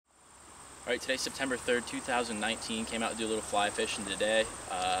Alright, today's September 3rd, 2019. Came out to do a little fly fishing today.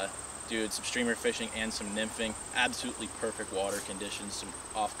 Doing some streamer fishing and some nymphing. Absolutely perfect water conditions, some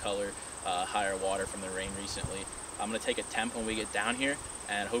off-color, higher water from the rain recently. I'm going to take a temp when we get down here,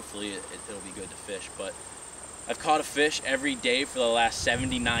 and hopefully it'll be good to fish. But I've caught a fish every day for the last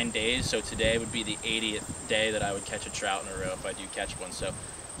 79 days, so today would be the 80th day that I would catch a trout in a row if I do catch one. So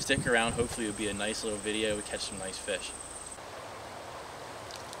stick around, hopefully it'll be a nice little video. We catch some nice fish.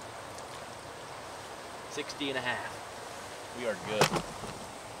 60 and a half. We are good.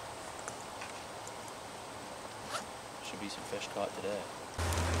 Should be some fish caught today.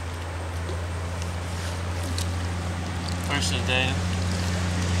 First of the day.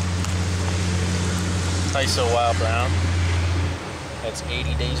 ISO wild brown. That's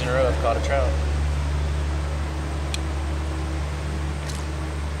 80 days in a row I've caught a trout.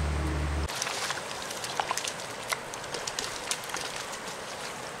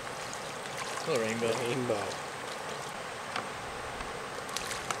 Little rainbow. Rainbow.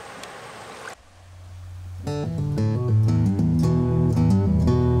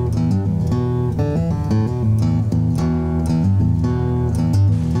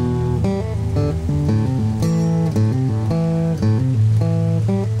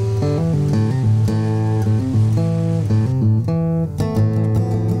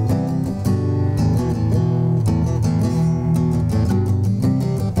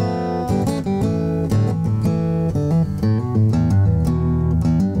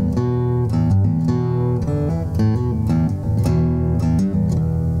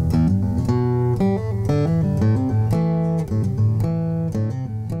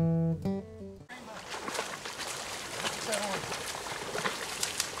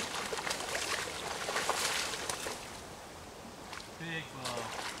 Big bow,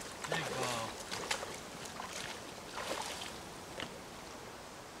 big bow.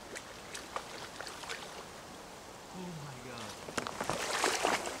 Oh my God.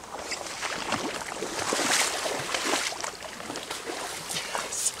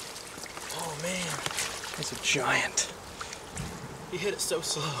 Yes. Oh man, that's a giant. He hit it so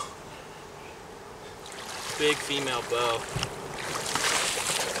slow. Big female bow.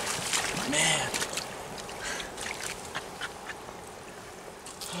 Man.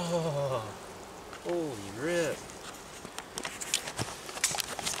 Oh, holy rip.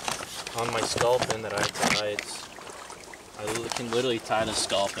 On my sculpin that I tied, I can literally tie the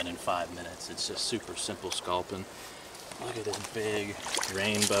sculpin in 5 minutes. It's just super simple sculpin. Look at this big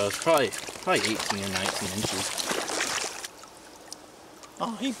rainbow. It's probably 18 or 19 inches.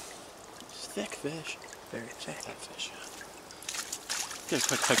 Oh, he's thick fish. Very thick. That fish. Get a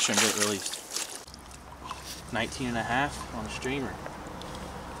quick picture and get it released. 19 and a half on a streamer.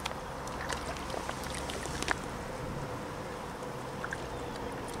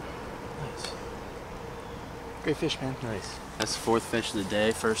 Great fish, man. Nice. That's the 4th fish of the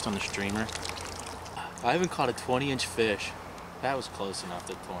day, first on the streamer. I haven't caught a 20-inch fish. That was close enough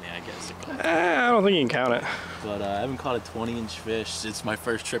to 20, I guess. I don't think you can count it. But I haven't caught a 20-inch fish. It's my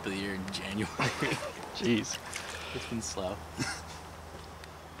first trip of the year in January. Jeez. It's been slow.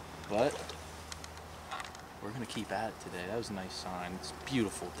 But we're going to keep at it today. That was a nice sign. It's a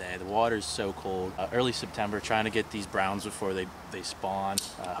beautiful day. The water's so cold. Early September, trying to get these browns before they spawn.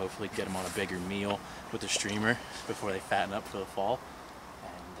 Hopefully get them on a bigger meal with the streamer before they fatten up for the fall.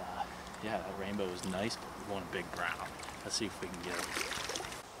 And yeah, that rainbow was nice, but we want a big brown. Let's see if we can get it.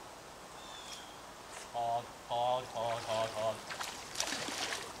 Hog, hog, hog, hog, hog.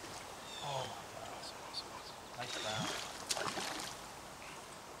 Oh my God. Nice brown.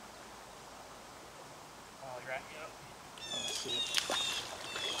 Oh, you're at me up. Oh, let's see it.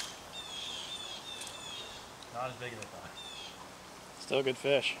 Not as big as I thought. Still a good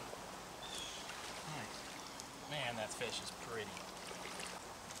fish. Nice. Man, that fish is pretty.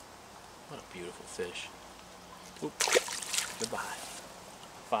 What a beautiful fish. Oop. Goodbye.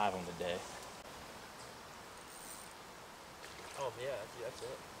 5 on the day. Oh yeah, that's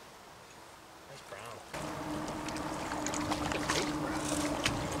it. Nice brown.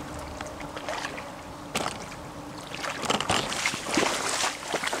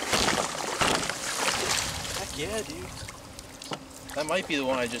 Heck yeah, dude. That might be the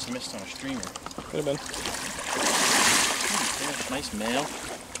one I just missed on a streamer. Could have been. Nice male.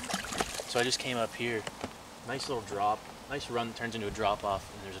 So I just came up here. Nice little drop. Nice run that turns into a drop off,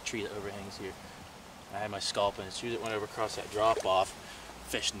 and there's a tree that overhangs here. I had my sculpin. As soon as it went over across that drop off,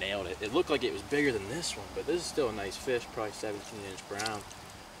 fish nailed it. It looked like it was bigger than this one, but this is still a nice fish, probably 17-inch brown.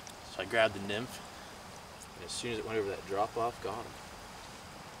 So I grabbed the nymph, and as soon as it went over that drop off, got him.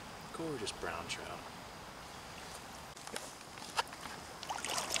 Gorgeous brown trout.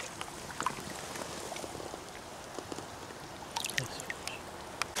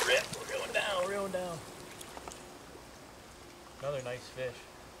 another nice fish.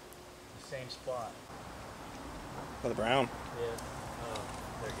 The same spot. Another brown. Yeah. Oh,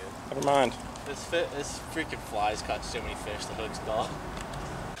 they're good. Never mind. This freaking fly's caught so many fish, the hook's gone.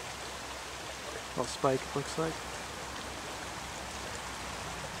 Little spike looks like.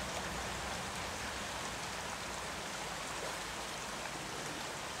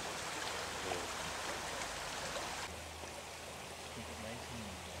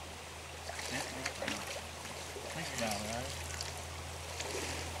 Nice brown, right?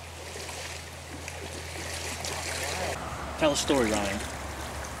 Tell a story, Ryan.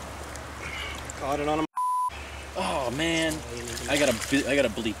 Caught it on a. Oh man, I gotta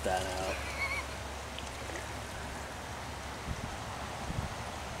bleep that out.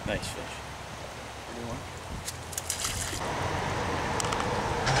 Nice fish.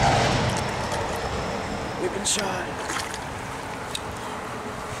 Whipping shot.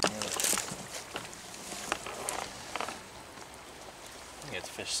 I think it's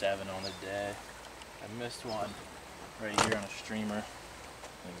fish 7 on the day. I missed one right here on a streamer.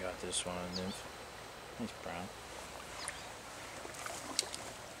 And got this one on a nymph. He's brown.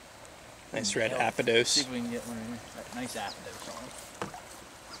 Nice red See apodose. if we can get one in here. Nice apodose on him.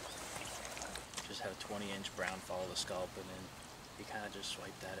 Just had a 20-inch brown follow the scalp, and then he kind of just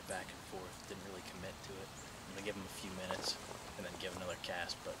swiped at it back and forth. Didn't really commit to it. I'm gonna give him a few minutes and then give another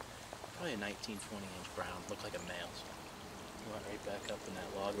cast, but probably a 19, 20-inch brown. Looked like a male. So he went right back up in that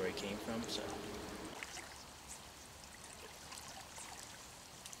log where he came from. So.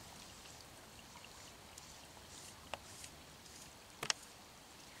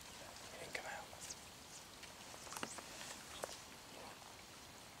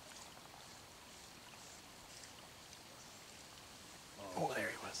 Oh, there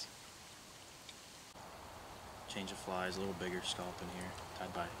he was. Change of flies, a little bigger scalp in here,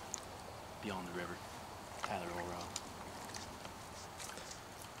 tied by beyond the river. Tyler Oil Rod.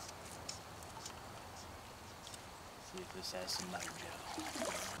 See if this has some night gel.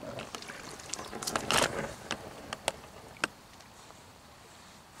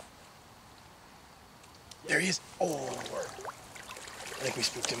 There he is. Oh, I think we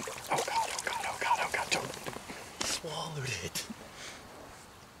spooked him. Oh god, oh god, oh god, oh god. Don't. Swallowed it.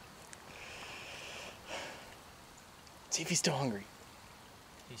 See if he's still hungry.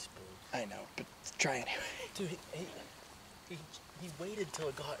 He's spooked. I know, but try anyway. Dude, he waited till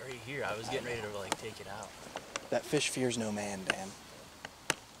it got right here. I was getting ready to like take it out. That fish fears no man, Dan.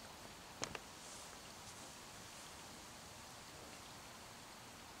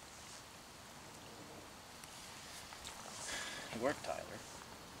 It worked, Tyler.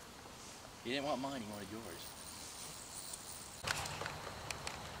 You didn't want mine, you wanted yours.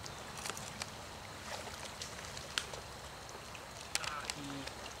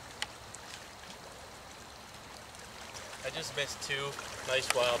 I just missed 2 nice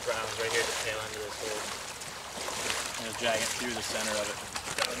wild browns right here at the tail end of this hole. I'm gonna drag it through the center of it.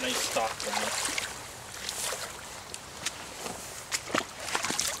 Got a nice stock brown.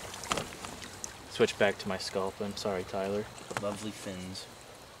 Switch back to my sculpin. Sorry, Tyler. Lovely fins.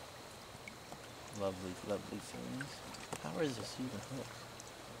 Lovely, lovely fins. How is this even hooked?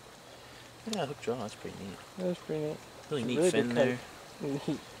 Look at that hook draw. That's pretty neat. That's pretty neat. Really neat fin there.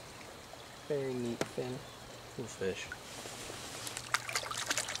 Neat. Very neat fin. Cool fish.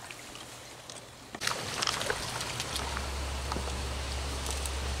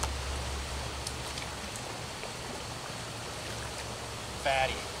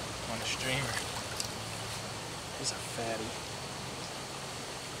 Fatty on the streamer. He's a fatty.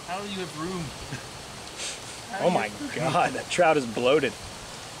 How do you have room? Oh my god, that trout is bloated.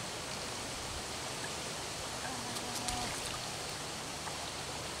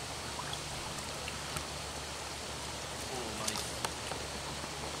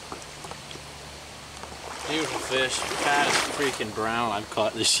 Beautiful fish. Fattest freaking brown I've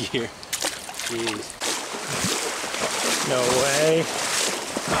caught this year. Jeez. No way.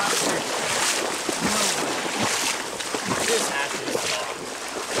 This has to be awesome.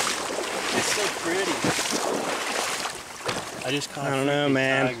 It's so pretty. I just caught I don't know,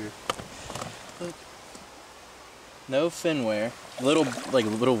 man. Tiger. Look. No fin wear. Little.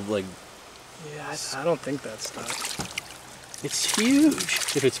 Yeah, I don't think that's stuck. It's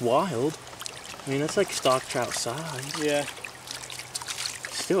huge. If it's wild. I mean, that's like stock trout size. Yeah.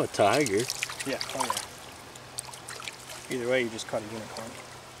 Still a tiger. Yeah, oh yeah. Either way, you just caught a unicorn.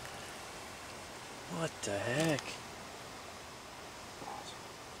 What the heck?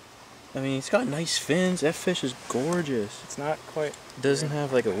 I mean, it's got nice fins. That fish is gorgeous. It's not quite... It doesn't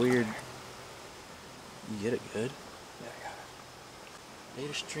have like a weird... You get it good? Yeah, I got it.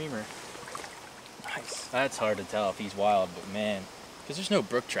 Made a streamer. Nice. That's hard to tell if he's wild, but man, because there's no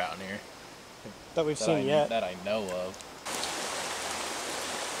brook trout in here That we've seen yet. that I know of.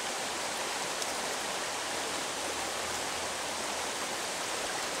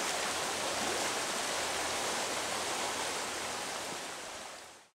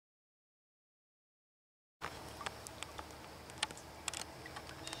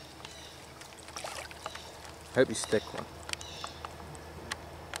 I hope you stick one.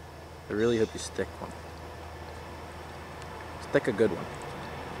 I really hope you stick one. Stick a good one.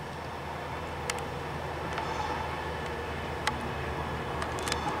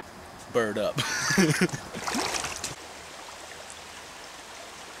 Bird up.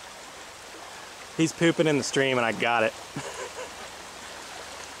 He's pooping in the stream and I got it.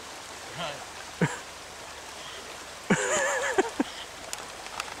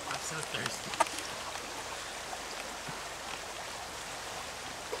 I'm so thirsty.